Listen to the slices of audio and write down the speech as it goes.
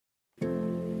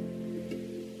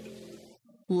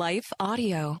Life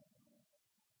Audio.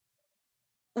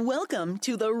 Welcome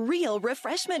to the Real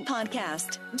Refreshment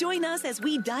Podcast. Join us as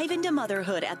we dive into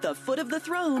motherhood at the foot of the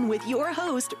throne with your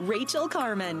host, Rachel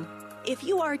Carman. If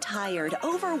you are tired,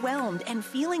 overwhelmed, and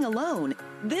feeling alone,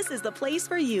 this is the place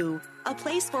for you. A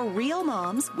place for real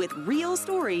moms with real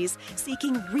stories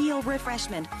seeking real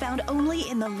refreshment found only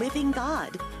in the living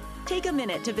God. Take a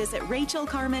minute to visit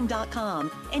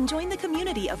RachelCarman.com and join the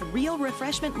community of Real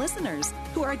Refreshment listeners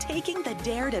who are taking the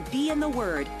dare to be in the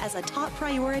Word as a top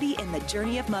priority in the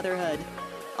journey of motherhood.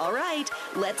 All right,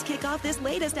 let's kick off this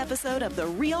latest episode of the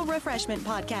Real Refreshment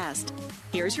Podcast.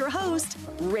 Here's your host,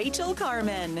 Rachel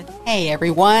Carman. Hey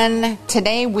everyone,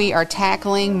 today we are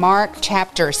tackling Mark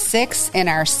chapter 6 in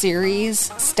our series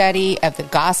study of the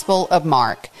Gospel of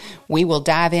Mark. We will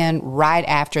dive in right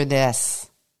after this.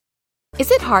 Is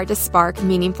it hard to spark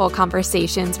meaningful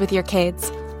conversations with your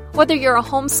kids? Whether you're a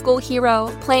homeschool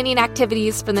hero, planning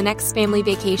activities for the next family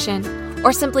vacation,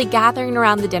 or simply gathering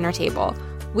around the dinner table,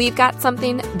 we've got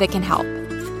something that can help.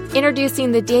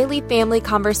 Introducing the Daily Family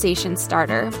Conversation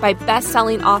Starter by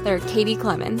best-selling author Katie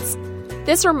Clemens.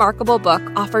 This remarkable book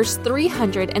offers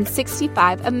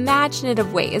 365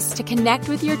 imaginative ways to connect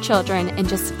with your children in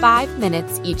just 5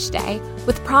 minutes each day,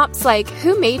 with prompts like,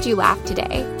 who made you laugh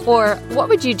today? Or what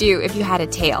would you do if you had a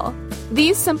tail?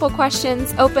 These simple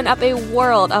questions open up a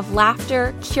world of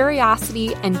laughter,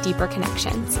 curiosity, and deeper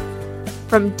connections.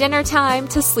 From dinner time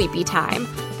to sleepy time,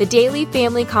 the Daily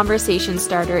Family Conversation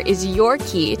Starter is your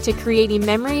key to creating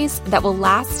memories that will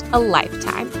last a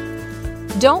lifetime.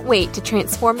 Don't wait to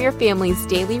transform your family's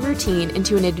daily routine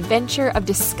into an adventure of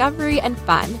discovery and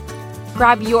fun.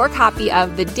 Grab your copy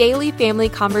of the Daily Family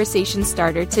Conversation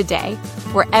Starter today,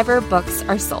 wherever books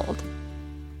are sold.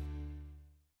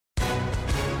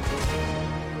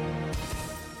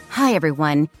 Hi,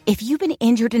 everyone. If you've been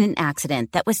injured in an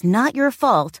accident that was not your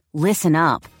fault, listen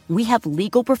up. We have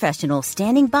legal professionals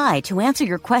standing by to answer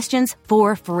your questions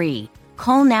for free.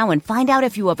 Call now and find out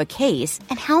if you have a case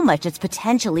and how much it's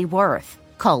potentially worth.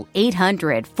 Call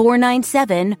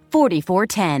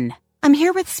 800-497-4410. I'm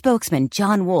here with spokesman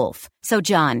John Wolf. So,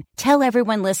 John, tell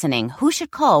everyone listening who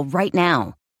should call right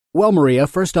now. Well, Maria,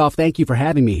 first off, thank you for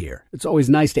having me here. It's always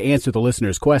nice to answer the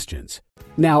listeners' questions.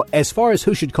 Now, as far as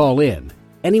who should call in,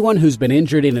 anyone who's been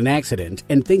injured in an accident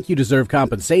and think you deserve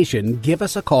compensation, give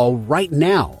us a call right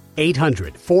now.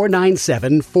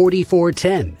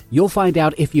 800-497-4410. You'll find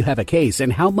out if you have a case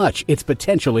and how much it's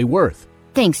potentially worth.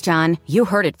 Thanks, John. You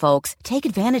heard it, folks. Take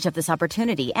advantage of this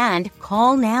opportunity and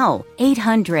call now.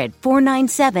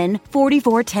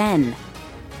 800-497-4410.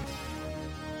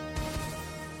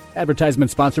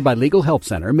 Advertisement sponsored by Legal Help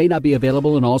Center. May not be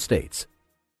available in all states.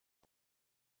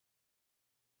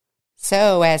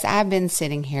 So as I've been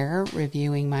sitting here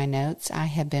reviewing my notes, I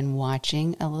have been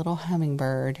watching a little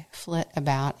hummingbird flit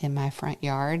about in my front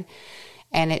yard.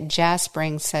 And it just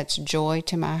brings such joy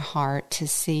to my heart to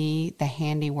see the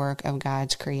handiwork of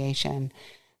God's creation.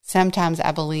 Sometimes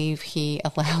I believe He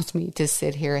allows me to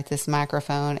sit here at this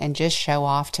microphone and just show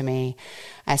off to me.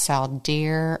 I saw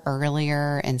deer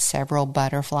earlier and several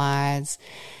butterflies.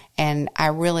 And I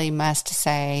really must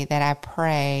say that I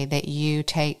pray that you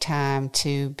take time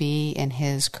to be in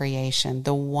His creation,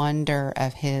 the wonder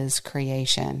of His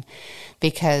creation,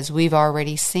 because we've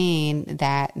already seen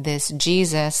that this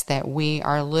Jesus that we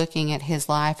are looking at His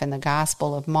life in the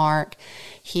Gospel of Mark,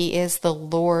 He is the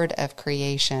Lord of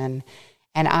creation.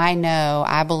 And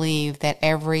I believe that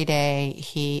every day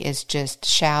He is just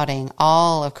shouting.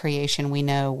 All of creation we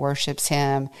know worships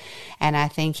Him. And I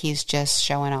think He's just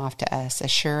showing off to us,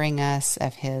 assuring us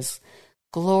of His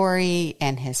glory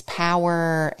and His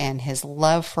power and His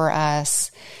love for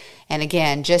us. And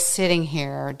again, just sitting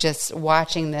here, just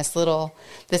watching this little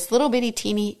bitty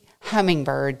teeny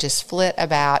hummingbird just flit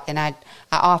about. And I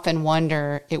often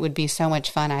wonder, it would be so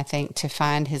much fun, I think, to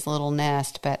find his little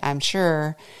nest, but I'm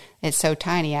sure it's so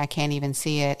tiny I can't even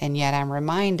see it, and yet I'm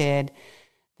reminded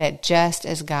that just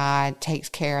as God takes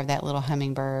care of that little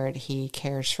hummingbird, He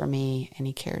cares for me and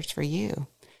He cares for you.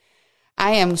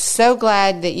 I am so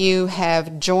glad that you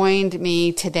have joined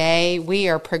me today. We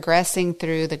are progressing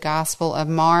through the Gospel of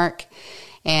Mark,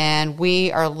 and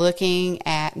we are looking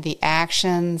at the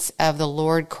actions of the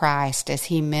Lord Christ as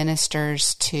He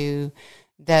ministers to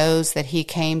those that He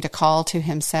came to call to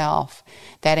Himself.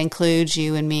 That includes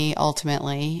you and me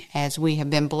ultimately, as we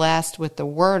have been blessed with the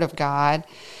Word of God.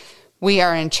 We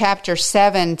are in chapter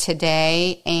 7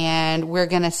 today, and we're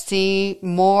going to see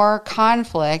more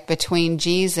conflict between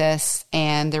Jesus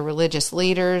and the religious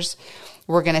leaders.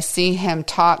 We're going to see him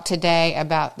talk today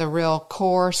about the real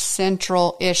core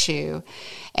central issue.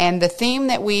 And the theme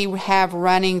that we have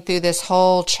running through this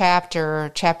whole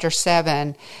chapter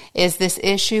 7, is this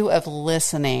issue of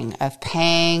listening, of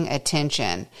paying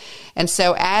attention. And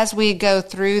so as we go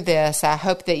through this, I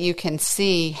hope that you can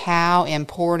see how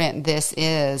important this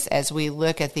is as we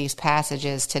look at these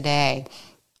passages today.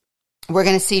 We're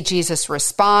going to see Jesus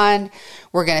respond.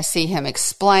 We're going to see him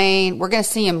explain. We're going to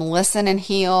see him listen and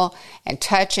heal and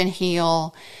touch and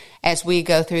heal as we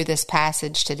go through this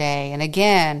passage today. And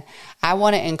again, I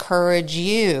want to encourage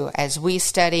you as we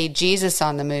study Jesus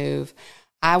on the move.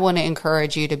 I want to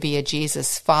encourage you to be a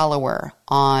Jesus follower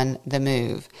on the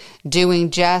move,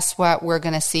 doing just what we're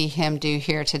going to see him do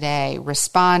here today,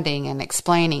 responding and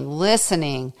explaining,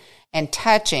 listening and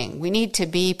touching. We need to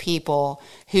be people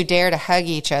who dare to hug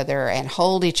each other and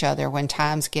hold each other when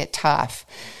times get tough.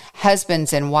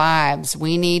 Husbands and wives,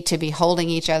 we need to be holding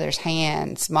each other's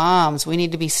hands. Moms, we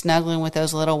need to be snuggling with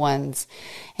those little ones.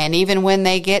 And even when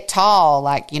they get tall,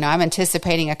 like, I'm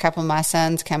anticipating a couple of my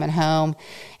sons coming home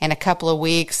in a couple of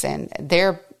weeks, and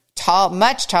they're tall,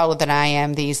 much taller than I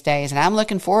am these days. And I'm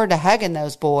looking forward to hugging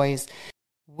those boys.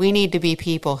 We need to be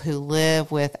people who live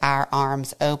with our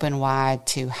arms open wide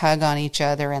to hug on each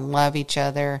other and love each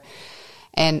other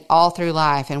and all through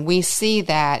life. And we see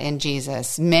that in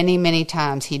Jesus. Many, many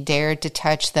times he dared to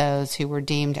touch those who were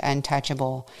deemed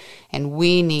untouchable. And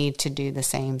we need to do the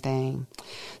same thing.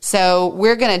 So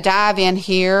we're going to dive in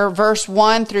here, verse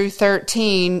 1 through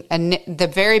 13, and the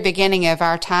very beginning of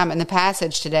our time in the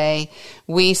passage today.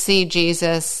 We see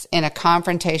Jesus in a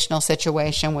confrontational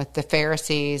situation with the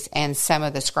Pharisees and some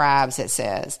of the scribes, it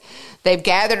says. They've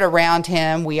gathered around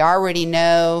him. We already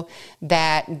know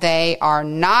that they are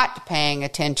not paying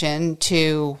attention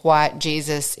to what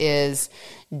Jesus is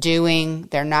doing.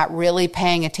 They're not really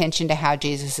paying attention to how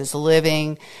Jesus is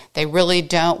living. They really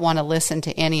don't want to listen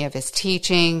to any of his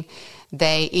teaching.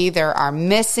 They either are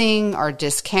missing or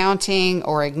discounting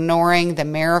or ignoring the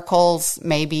miracles.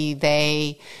 Maybe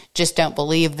they just don't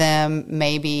believe them.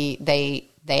 Maybe they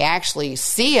actually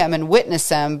see them and witness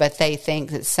them, but they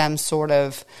think that some sort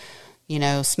of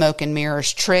smoke and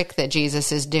mirrors trick that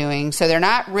Jesus is doing. So they're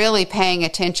not really paying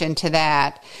attention to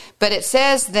that. But it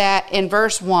says that in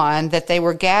verse 1 that they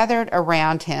were gathered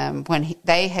around him when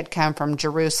they had come from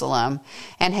Jerusalem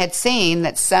and had seen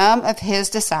that some of his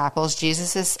disciples,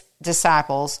 Jesus'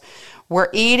 disciples, were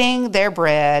eating their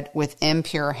bread with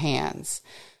impure hands.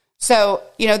 So,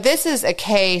 this is a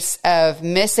case of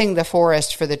missing the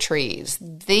forest for the trees.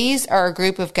 These are a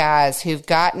group of guys who've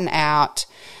gotten out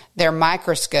their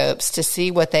microscopes to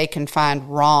see what they can find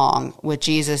wrong with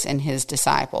Jesus and his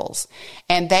disciples.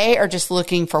 And they are just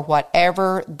looking for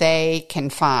whatever they can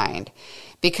find.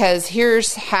 Because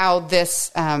here's how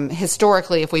this,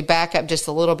 historically, if we back up just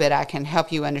a little bit, I can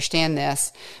help you understand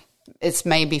this. It's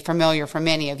maybe familiar for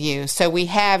many of you. So we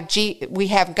have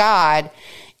God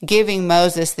giving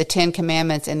Moses the 10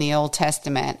 Commandments in the Old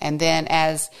Testament. And then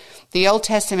as the Old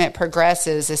Testament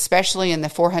progresses, especially in the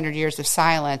 400 years of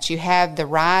silence, you have the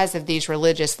rise of these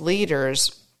religious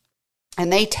leaders,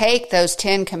 and they take those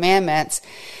 10 Commandments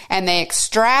and they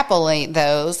extrapolate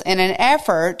those in an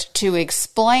effort to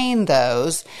explain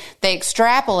those. They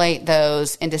extrapolate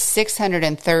those into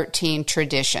 613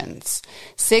 traditions,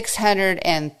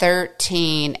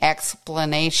 613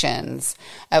 explanations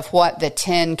of what the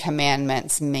 10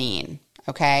 Commandments mean.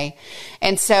 Okay.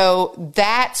 And so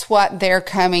that's what they're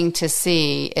coming to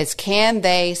see is, can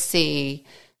they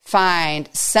find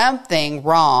something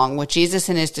wrong with Jesus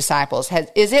and his disciples?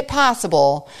 Is it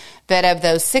possible that of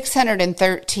those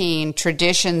 613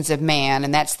 traditions of man,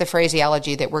 and that's the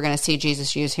phraseology that we're going to see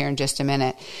Jesus use here in just a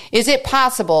minute, is it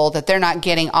possible that they're not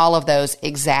getting all of those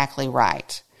exactly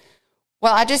right?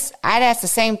 Well, I'd ask the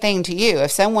same thing to you.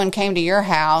 If someone came to your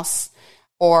house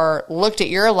or looked at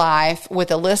your life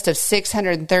with a list of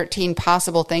 613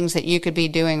 possible things that you could be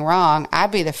doing wrong,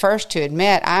 I'd be the first to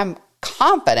admit I'm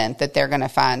confident that they're going to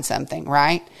find something,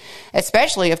 right?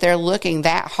 Especially if they're looking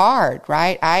that hard,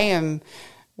 right? I am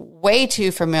way too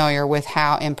familiar with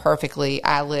how imperfectly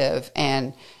I live,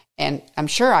 and I'm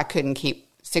sure I couldn't keep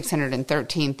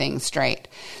 613 things straight.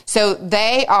 So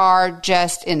they are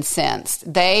just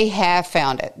incensed. They have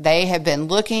found it. They have been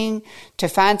looking to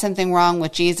find something wrong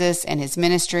with Jesus and his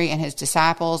ministry and his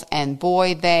disciples, and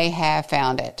boy, they have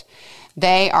found it.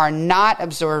 They are not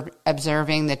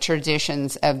observing the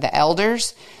traditions of the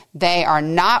elders. They are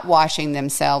not washing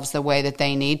themselves the way that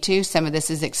they need to. Some of this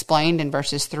is explained in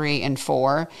verses 3 and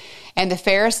 4. And the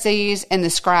Pharisees and the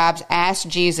scribes asked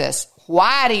Jesus,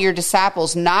 "Why do your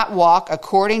disciples not walk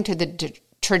according to the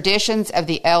traditions of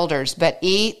the elders, but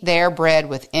eat their bread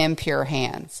with impure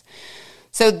hands?"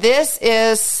 So this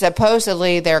is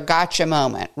supposedly their gotcha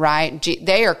moment, right?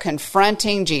 They are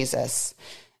confronting Jesus.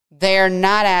 They're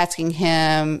not asking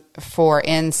him for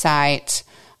insight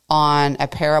on a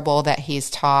parable that he's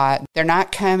taught. They're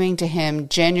not coming to him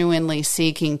genuinely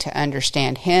seeking to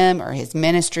understand him or his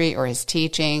ministry or his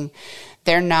teaching.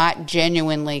 They're not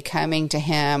genuinely coming to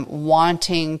him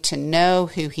wanting to know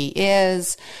who he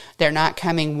is. They're not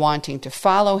coming wanting to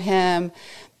follow him.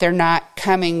 They're not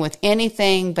coming with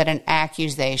anything but an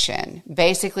accusation,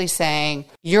 basically saying,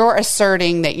 you're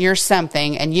asserting that you're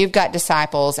something and you've got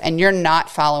disciples and you're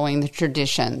not following the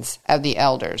traditions of the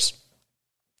elders.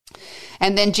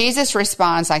 And then Jesus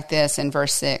responds like this in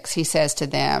verse 6. He says to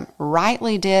them,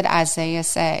 rightly did Isaiah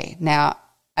say. Now,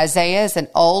 Isaiah is an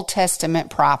Old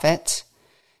Testament prophet.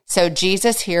 So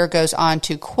Jesus here goes on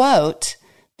to quote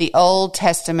the Old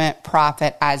Testament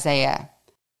prophet Isaiah.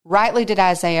 Rightly did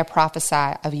Isaiah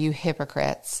prophesy of you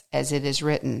hypocrites, as it is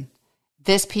written,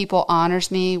 this people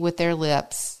honors me with their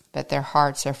lips, but their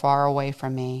hearts are far away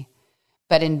from me.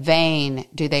 But in vain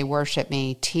do they worship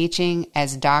me, teaching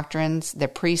as doctrines the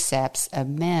precepts of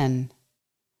men.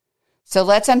 So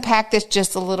let's unpack this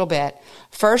just a little bit.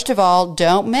 First of all,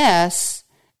 don't miss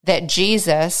that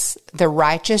Jesus, the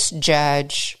righteous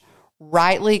judge,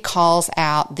 rightly calls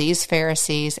out these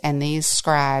Pharisees and these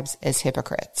scribes as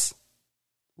hypocrites.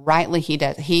 Rightly he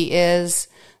does. He is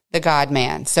the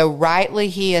God-man. So rightly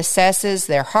he assesses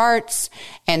their hearts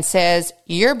and says,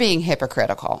 you're being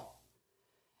hypocritical.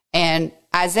 And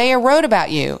Isaiah wrote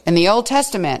about you in the Old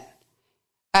Testament.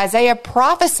 Isaiah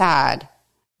prophesied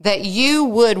that you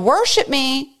would worship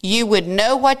me, you would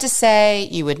know what to say,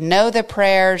 you would know the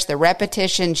prayers, the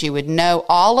repetitions, you would know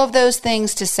all of those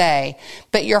things to say,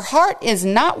 but your heart is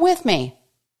not with me.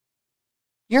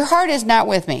 Your heart is not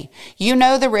with me. You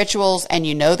know the rituals and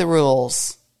you know the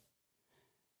rules,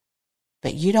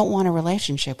 but you don't want a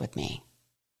relationship with me.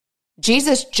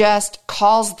 Jesus just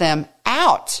calls them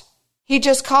out. He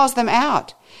just calls them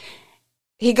out.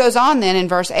 He goes on then in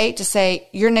verse 8 to say,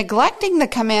 you're neglecting the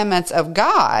commandments of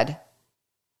God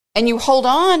and you hold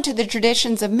on to the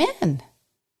traditions of men.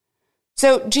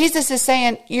 So Jesus is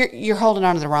saying, you're holding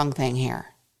on to the wrong thing here.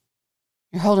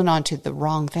 You're holding on to the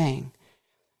wrong thing.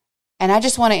 And I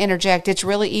just want to interject, it's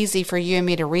really easy for you and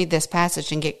me to read this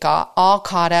passage and get all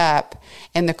caught up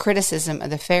in the criticism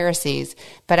of the Pharisees,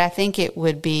 but I think it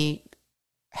would be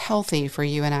healthy for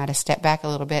you and I to step back a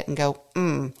little bit and go,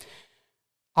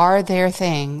 are there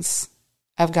things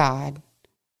of God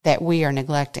that we are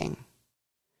neglecting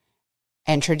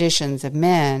and traditions of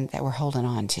men that we're holding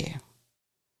on to?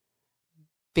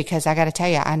 Because I got to tell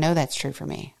you, I know that's true for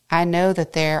me. I know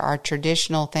that there are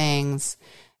traditional things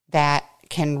that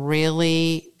can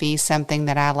really be something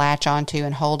that I latch onto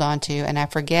and hold on to, and I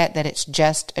forget that it's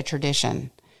just a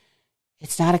tradition.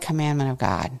 It's not a commandment of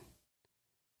God.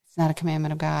 It's not a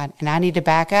commandment of God. And I need to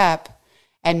back up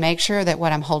and make sure that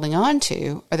what I'm holding on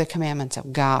to are the commandments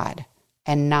of God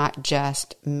and not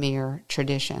just mere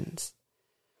traditions.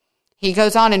 He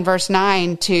goes on in verse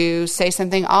 9 to say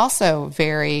something also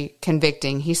very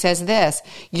convicting. He says this,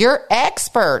 you're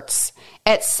experts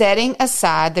at setting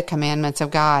aside the commandments of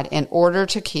God in order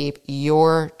to keep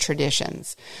your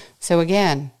traditions. So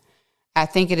again, I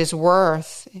think it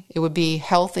would be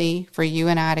healthy for you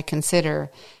and I to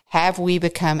consider, have we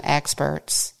become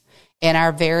experts in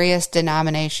our various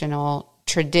denominational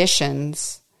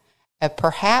traditions of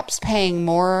perhaps paying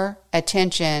more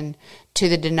attention to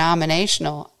the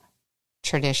denominational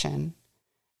tradition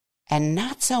and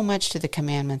not so much to the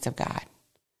commandments of God?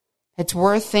 It's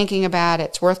worth thinking about.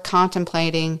 It's worth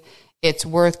contemplating. It's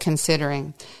worth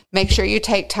considering. Make sure you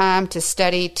take time to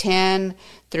study 10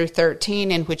 through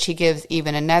 13, in which he gives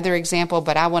even another example,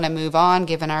 but I want to move on,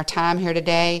 given our time here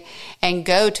today, and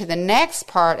go to the next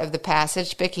part of the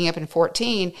passage, picking up in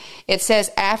 14. It says,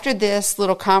 after this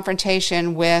little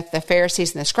confrontation with the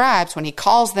Pharisees and the scribes, when he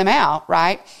calls them out,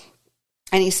 right?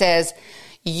 And he says,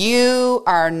 you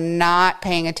are not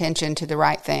paying attention to the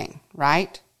right thing,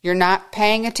 right? You're not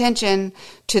paying attention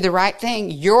to the right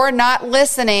thing. You're not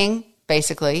listening,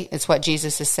 basically. It's what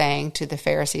Jesus is saying to the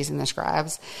Pharisees and the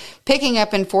scribes. Picking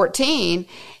up in 14,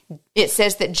 it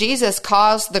says that Jesus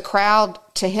calls the crowd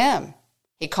to him.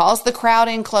 He calls the crowd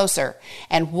in closer.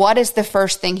 And what is the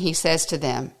first thing he says to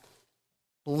them?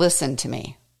 Listen to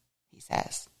me, he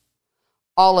says.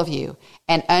 All of you,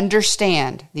 and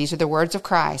understand, these are the words of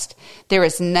Christ, there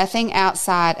is nothing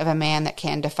outside of a man that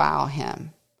can defile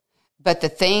him. But the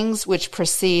things which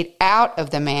proceed out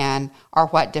of the man are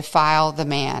what defile the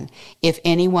man. If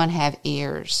anyone have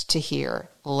ears to hear,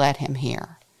 let him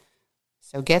hear.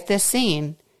 So get this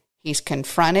scene. He's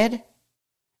confronted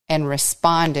and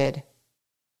responded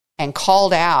and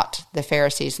called out the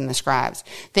Pharisees and the scribes.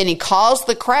 Then he calls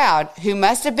the crowd who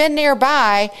must have been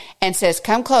nearby and says,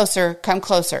 come closer, come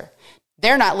closer.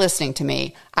 They're not listening to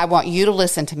me. I want you to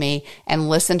listen to me and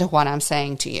listen to what I'm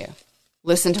saying to you.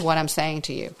 Listen to what I'm saying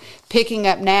to you. Picking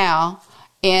up now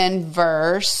in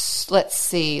verse,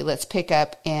 let's pick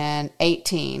up in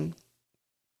 18.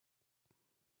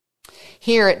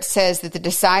 Here it says that the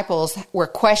disciples were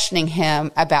questioning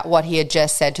him about what he had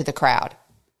just said to the crowd.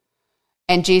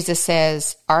 And Jesus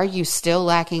says, are you still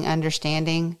lacking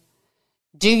understanding?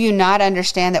 Do you not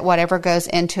understand that whatever goes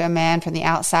into a man from the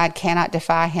outside cannot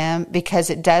defile him because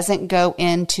it doesn't go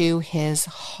into his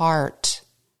heart?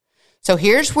 So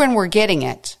here's when we're getting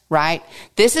it, right?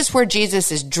 This is where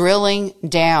Jesus is drilling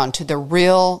down to the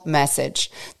real message,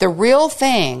 the real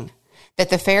thing that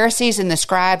the Pharisees and the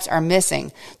scribes are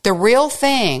missing. The real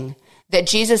thing that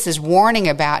Jesus is warning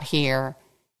about here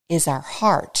is our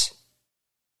heart.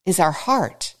 Is our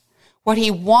heart. What he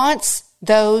wants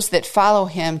those that follow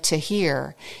him to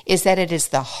hear is that it is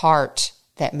the heart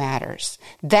that matters.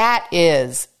 That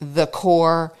is the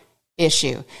core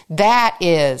issue. That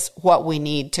is what we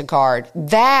need to guard.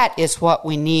 That is what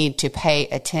we need to pay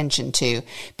attention to,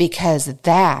 because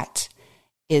that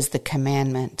is the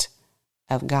commandment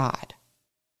of God.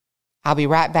 I'll be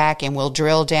right back and we'll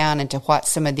drill down into what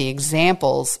some of the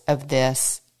examples of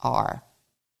this are.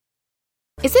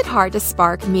 Is it hard to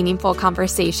spark meaningful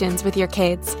conversations with your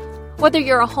kids? Whether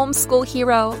you're a homeschool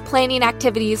hero, planning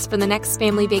activities for the next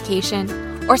family vacation,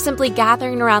 or simply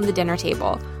gathering around the dinner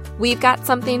table, we've got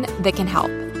something that can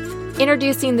help.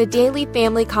 Introducing the Daily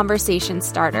Family Conversation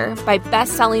Starter by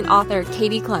best-selling author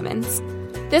Katie Clemens.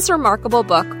 This remarkable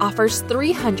book offers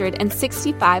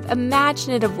 365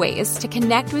 imaginative ways to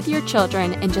connect with your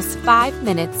children in just 5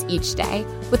 minutes each day,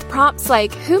 with prompts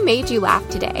like, who made you laugh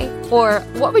today? Or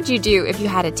what would you do if you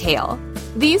had a tail?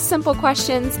 These simple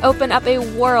questions open up a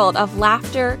world of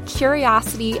laughter,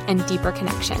 curiosity, and deeper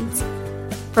connections.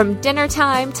 From dinner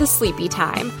time to sleepy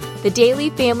time, the Daily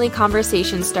Family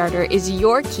Conversation Starter is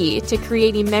your key to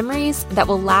creating memories that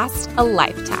will last a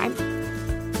lifetime.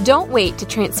 Don't wait to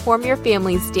transform your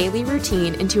family's daily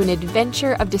routine into an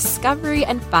adventure of discovery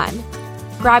and fun.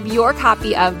 Grab your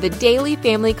copy of the Daily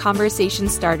Family Conversation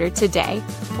Starter today,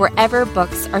 wherever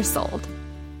books are sold.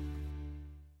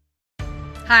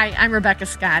 Hi, I'm Rebecca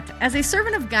Scott. As a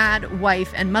servant of God,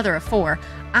 wife, and mother of 4,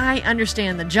 I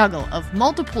understand the juggle of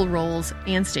multiple roles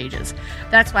and stages.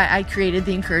 That's why I created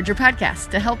the Encourager podcast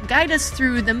to help guide us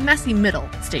through the messy middle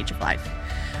stage of life.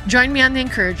 Join me on the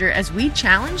Encourager as we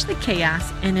challenge the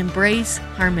chaos and embrace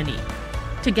harmony.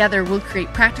 Together, we'll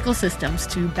create practical systems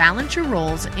to balance your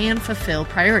roles and fulfill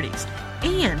priorities.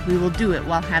 And we will do it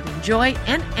while having joy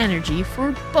and energy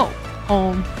for both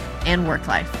home and work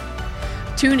life.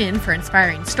 Tune in for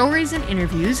inspiring stories and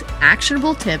interviews,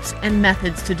 actionable tips, and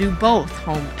methods to do both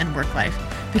home and work life.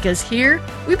 Because here,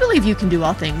 we believe you can do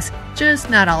all things, just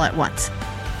not all at once.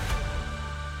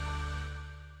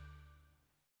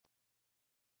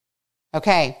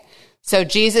 Okay, so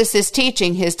Jesus is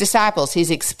teaching his disciples.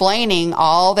 He's explaining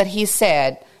all that he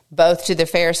said, both to the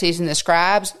Pharisees and the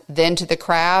scribes, then to the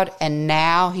crowd, and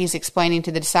now he's explaining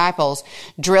to the disciples.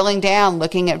 Drilling down,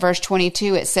 looking at verse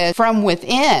 22, it says, from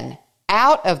within,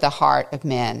 out of the heart of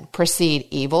men, proceed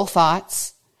evil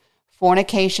thoughts,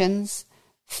 fornications,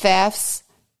 thefts,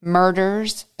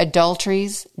 murders,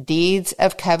 adulteries, deeds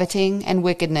of coveting and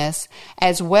wickedness,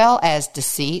 as well as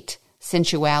deceit,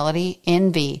 sensuality,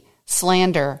 envy,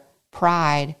 slander,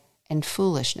 pride, and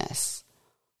foolishness.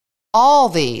 All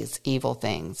these evil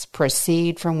things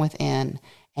proceed from within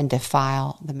and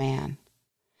defile the man.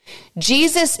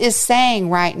 Jesus is saying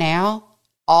right now,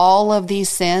 all of these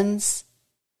sins,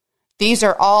 these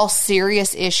are all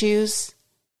serious issues.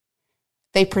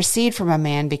 They proceed from a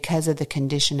man because of the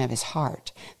condition of his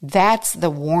heart. That's the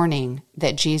warning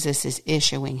that Jesus is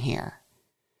issuing here.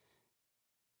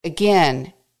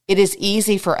 Again, it is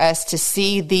easy for us to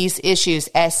see these issues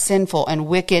as sinful and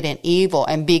wicked and evil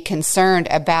and be concerned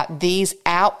about these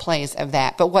outplays of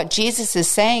that. But what Jesus is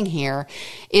saying here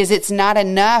is it's not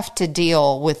enough to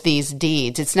deal with these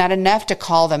deeds. It's not enough to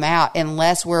call them out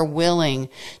unless we're willing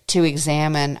to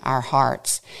examine our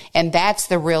hearts. And that's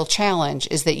the real challenge,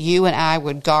 is that you and I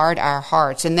would guard our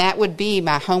hearts. And that would be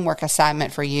my homework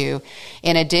assignment for you,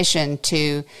 in addition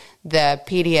to the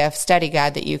PDF study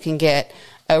guide that you can get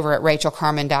over at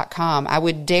rachelcarman.com. I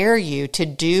would dare you to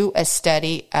do a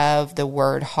study of the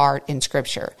word heart in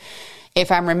Scripture.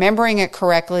 If I'm remembering it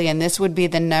correctly, and this would be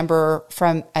the number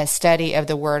from a study of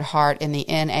the word heart in the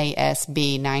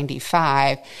NASB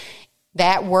 95,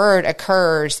 That word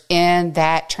occurs in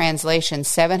that translation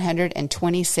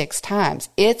 726 times.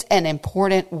 It's an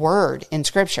important word in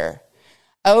Scripture.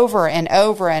 Over and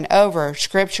over and over,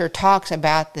 Scripture talks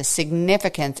about the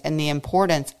significance and the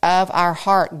importance of our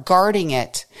heart, guarding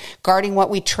it, guarding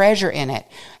what we treasure in it,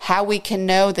 how we can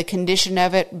know the condition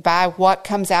of it by what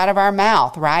comes out of our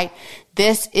mouth, right?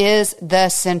 This is the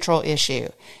central issue,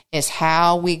 is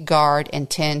how we guard and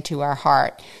tend to our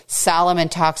heart. Solomon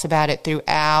talks about it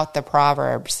throughout the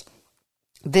Proverbs.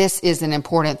 This is an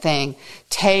important thing.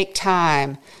 Take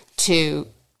time to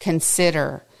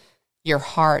consider your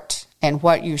heart and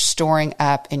what you're storing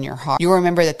up in your heart. You'll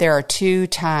remember that there are 2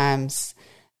 times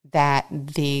that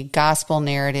the gospel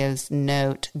narratives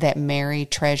note that Mary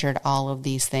treasured all of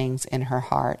these things in her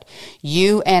heart.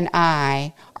 You and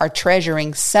I are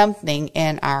treasuring something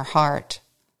in our heart.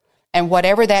 And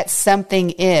whatever that something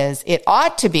is, it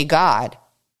ought to be God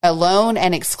alone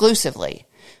and exclusively.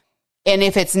 And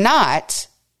if it's not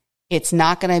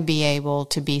going to be able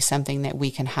to be something that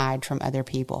we can hide from other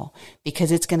people,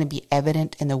 because it's going to be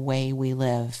evident in the way we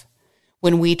live.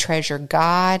 When we treasure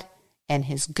God and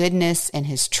His goodness and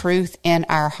His truth in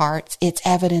our hearts, it's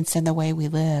evidenced in the way we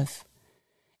live.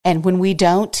 And when we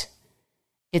don't,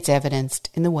 it's evidenced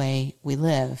in the way we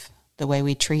live, the way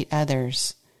we treat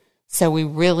others. So we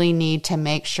really need to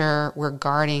make sure we're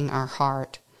guarding our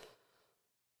heart.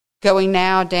 Going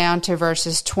now down to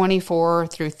verses 24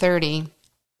 through 30,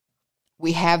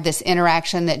 we have this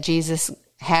interaction that Jesus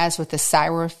has with the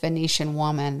Syrophoenician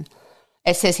woman.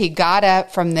 It says he got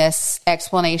up from this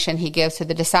explanation he gives to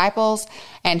the disciples,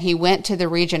 and he went to the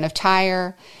region of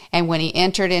Tyre, and when he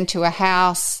entered into a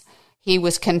house, he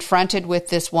was confronted with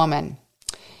this woman.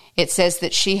 It says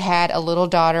that she had a little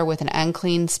daughter with an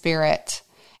unclean spirit,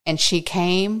 and she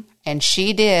came and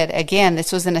she did. Again,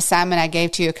 this was an assignment I gave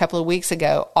to you a couple of weeks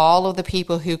ago. All of the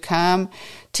people who come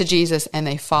to Jesus and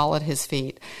they fall at his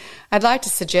feet. I'd like to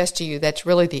suggest to you that's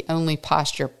really the only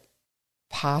posture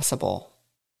possible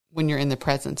when you're in the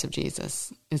presence of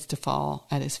Jesus, is to fall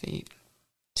at his feet,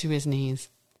 to his knees,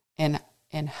 in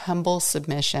humble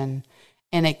submission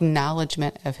and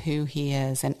acknowledgement of who he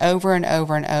is. And over and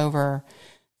over and over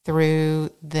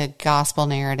through the gospel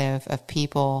narrative of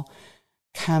people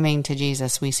coming to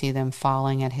Jesus, we see them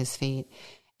falling at his feet.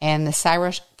 And the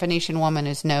Syrophoenician woman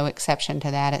is no exception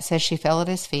to that. It says she fell at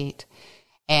his feet.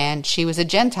 And she was a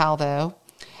Gentile, though,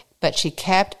 but she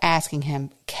kept asking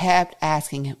him, kept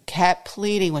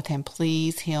pleading with him,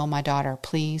 please heal my daughter,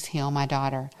 please heal my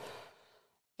daughter.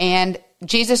 And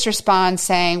Jesus responds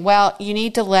saying, well, you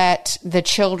need to let the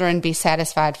children be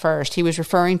satisfied first. He was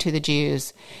referring to the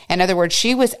Jews. In other words,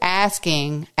 she was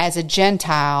asking as a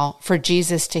Gentile for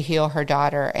Jesus to heal her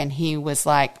daughter. And he was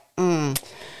like, and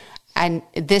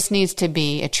this needs to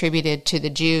be attributed to the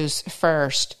Jews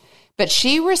first. But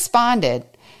she responded,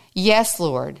 yes,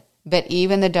 Lord, but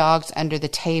even the dogs under the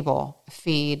table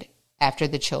feed after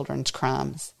the children's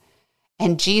crumbs.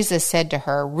 And Jesus said to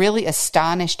her, really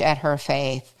astonished at her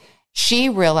faith, she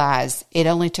realized it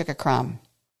only took a crumb.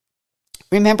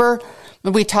 Remember,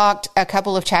 we talked a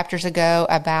couple of chapters ago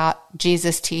about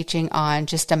Jesus teaching on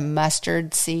just a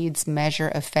mustard seed's measure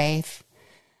of faith.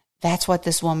 That's what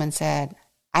this woman said.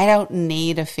 I don't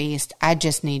need a feast. I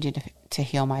just need you to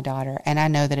heal my daughter. And I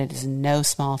know that it is no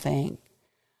small thing.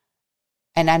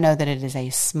 And I know that it is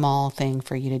a small thing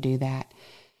for you to do that.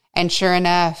 And sure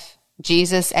enough,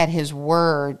 Jesus at his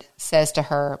word says to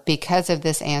her, because of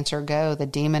this answer, go, the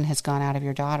demon has gone out of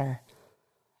your daughter.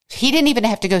 He didn't even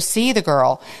have to go see the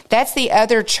girl. That's the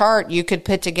other chart you could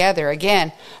put together.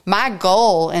 Again, my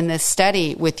goal in this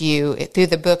study with you through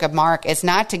the book of Mark is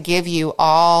not to give you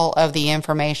all of the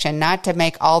information, not to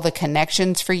make all the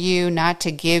connections for you, not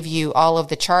to give you all of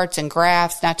the charts and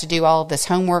graphs, not to do all of this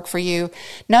homework for you.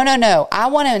 No. I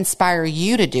want to inspire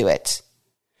you to do it.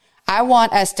 I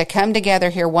want us to come together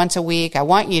here once a week. I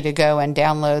want you to go and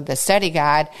download the study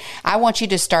guide. I want you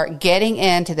to start getting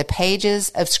into the pages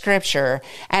of Scripture,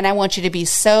 and I want you to be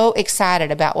so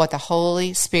excited about what the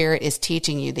Holy Spirit is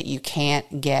teaching you that you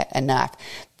can't get enough.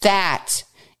 That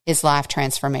is life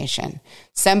transformation.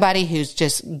 Somebody who's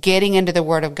just getting into the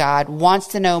Word of God, wants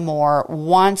to know more,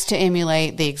 wants to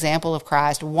emulate the example of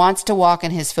Christ, wants to walk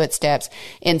in his footsteps,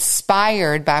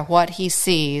 inspired by what he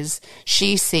sees,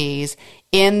 she sees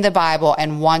in the Bible,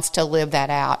 and wants to live that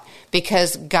out,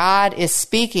 because God is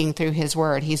speaking through his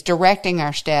word. He's directing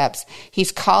our steps.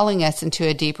 He's calling us into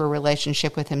a deeper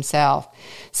relationship with himself.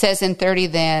 It says in 30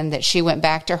 then that she went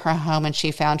back to her home and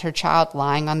she found her child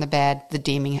lying on the bed, the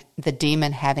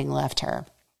demon having left her.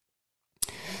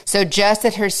 So just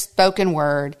at her spoken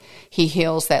word, he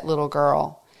heals that little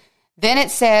girl. Then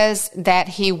it says that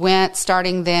he went,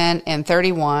 starting then in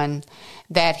 31,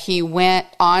 that he went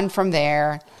on from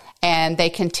there, and they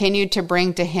continued to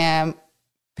bring to him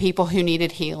people who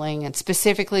needed healing, and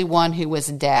specifically one who was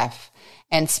deaf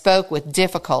and spoke with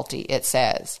difficulty, it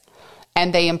says.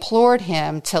 And they implored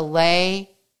him to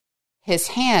lay his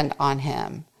hand on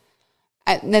him.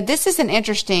 Now, this is an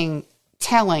interesting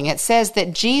telling. It says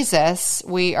that Jesus,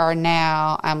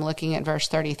 I'm looking at verse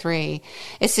 33.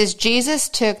 It says, Jesus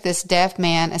took this deaf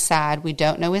man aside, we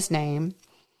don't know his name,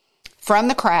 from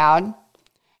the crowd,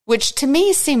 which to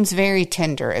me seems very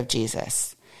tender of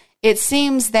Jesus. It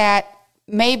seems that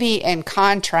maybe in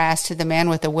contrast to the man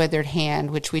with the withered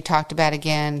hand, which we talked about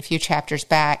again a few chapters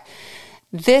back,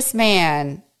 this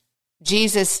man,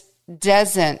 Jesus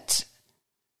doesn't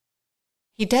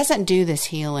do this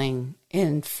healing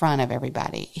in front of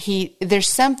everybody. There's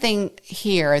something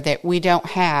here that we don't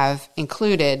have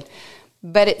included,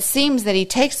 but it seems that he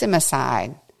takes him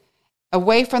aside,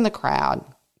 away from the crowd.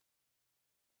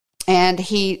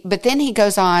 But then he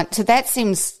goes on, so that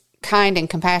seems kind and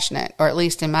compassionate, or at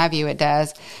least in my view it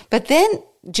does. But then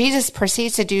Jesus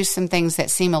proceeds to do some things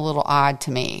that seem a little odd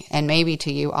to me, and maybe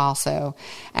to you also.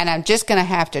 And I'm just going to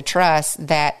have to trust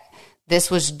that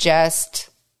this was just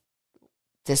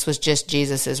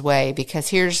Jesus's way, because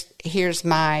here's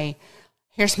my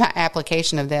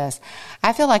application of this.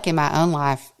 I feel like in my own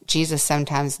life, Jesus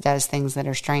sometimes does things that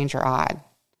are strange or odd.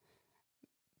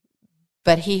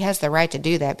 But he has the right to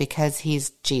do that because he's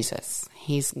Jesus.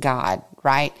 He's God,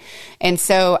 right? And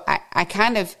so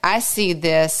I see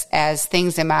this as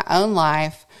things in my own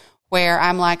life where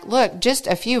I'm like, look, just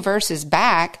a few verses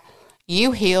back,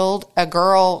 you healed a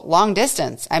girl long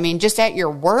distance. I mean, just at your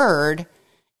word,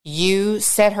 you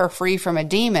set her free from a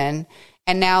demon,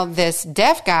 and now this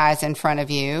deaf guy's in front of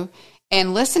you.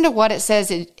 And listen to what it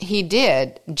says he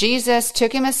did. Jesus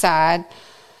took him aside,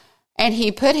 and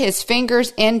he put his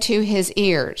fingers into his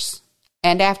ears.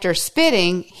 And after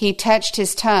spitting, he touched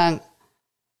his tongue,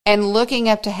 and looking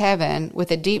up to heaven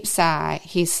with a deep sigh,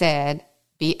 he said,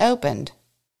 "Be opened."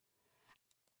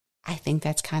 I think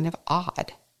that's kind of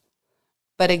odd.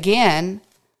 But again,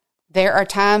 there are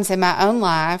times in my own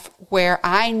life where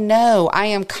I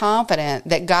am confident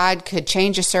that God could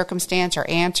change a circumstance or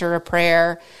answer a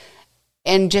prayer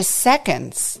in just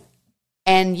seconds.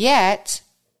 And yet,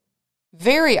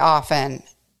 very often,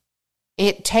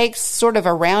 it takes sort of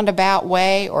a roundabout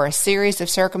way or a series of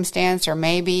circumstances, or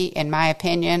maybe, in my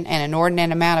opinion, an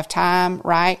inordinate amount of time,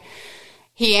 right?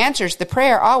 He answers the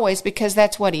prayer always because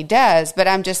that's what he does. But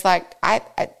I'm just like,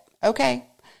 okay.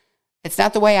 It's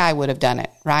not the way I would have done it,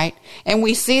 right? And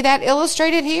we see that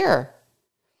illustrated here.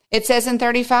 It says in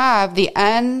 35, the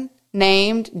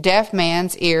unnamed deaf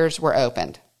man's ears were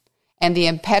opened, and the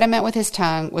impediment with his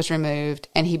tongue was removed,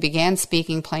 and he began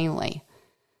speaking plainly.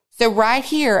 So right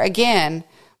here, again,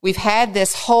 we've had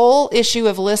this whole issue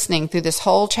of listening through this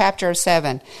whole chapter of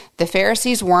 7. The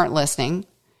Pharisees weren't listening.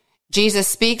 Jesus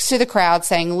speaks to the crowd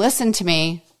saying, listen to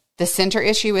me. The center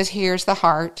issue is here's the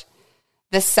heart.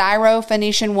 The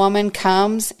Syrophoenician woman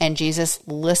comes, and Jesus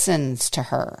listens to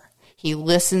her. He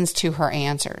listens to her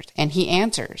answers, and he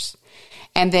answers.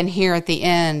 And then here at the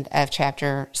end of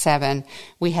chapter 7,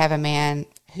 we have a man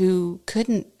who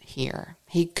couldn't hear.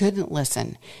 He couldn't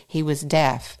listen. He was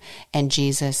deaf, and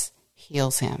Jesus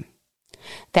heals him.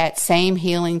 That same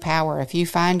healing power, if you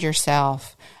find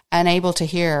yourself unable to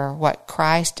hear what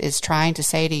Christ is trying to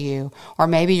say to you, or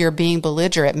maybe you're being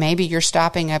belligerent, maybe you're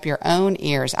stopping up your own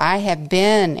ears. I have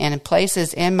been in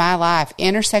places in my life,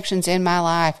 intersections in my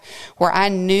life, where I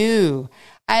knew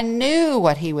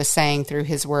what he was saying through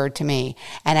his word to me,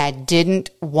 and I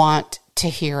didn't want to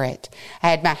hear it.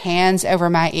 I had my hands over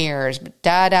my ears,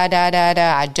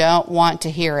 I don't want to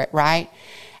hear it, right?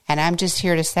 And I'm just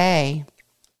here to say,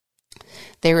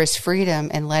 there is freedom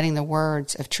in letting the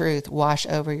words of truth wash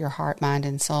over your heart, mind,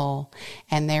 and soul.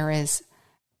 And there is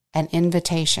an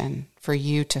invitation for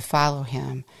you to follow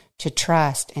him, to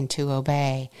trust and to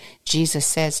obey. Jesus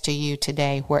says to you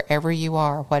today, wherever you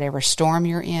are, whatever storm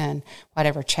you're in,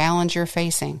 whatever challenge you're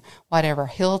facing, whatever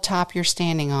hilltop you're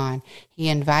standing on, he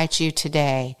invites you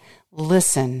today,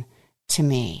 listen to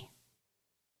me.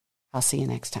 I'll see you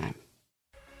next time.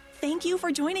 Thank you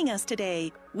for joining us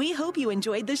today. We hope you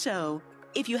enjoyed the show.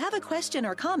 If you have a question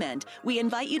or comment, we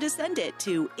invite you to send it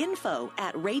to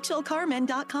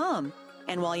info@rachelcarman.com.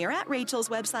 And while you're at Rachel's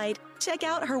website, check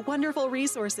out her wonderful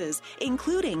resources,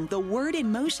 including the Word in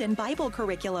Motion Bible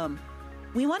curriculum.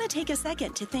 We want to take a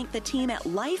second to thank the team at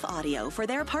Life Audio for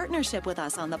their partnership with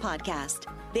us on the podcast.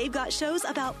 They've got shows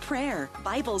about prayer,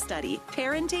 Bible study,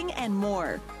 parenting, and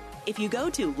more. If you go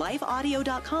to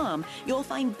lifeaudio.com, you'll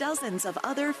find dozens of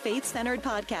other faith-centered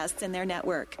podcasts in their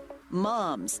network.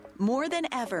 Moms, more than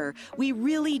ever, we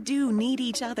really do need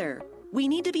each other. We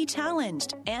need to be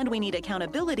challenged, and we need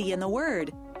accountability in the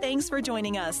Word. Thanks for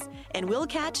joining us, and we'll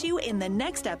catch you in the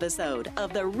next episode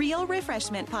of the Real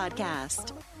Refreshment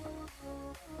Podcast.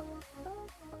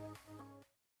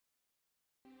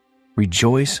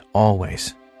 Rejoice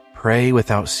always. Pray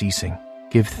without ceasing.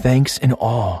 Give thanks in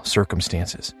all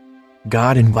circumstances.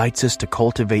 God invites us to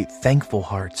cultivate thankful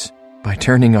hearts by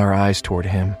turning our eyes toward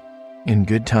Him in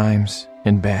good times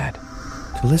and bad.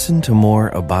 To listen to more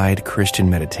Abide Christian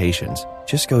Meditations,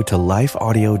 just go to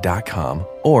lifeaudio.com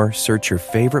or search your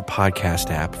favorite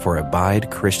podcast app for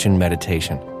Abide Christian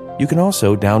Meditation. You can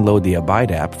also download the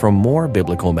Abide app for more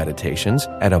biblical meditations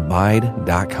at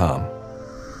abide.com.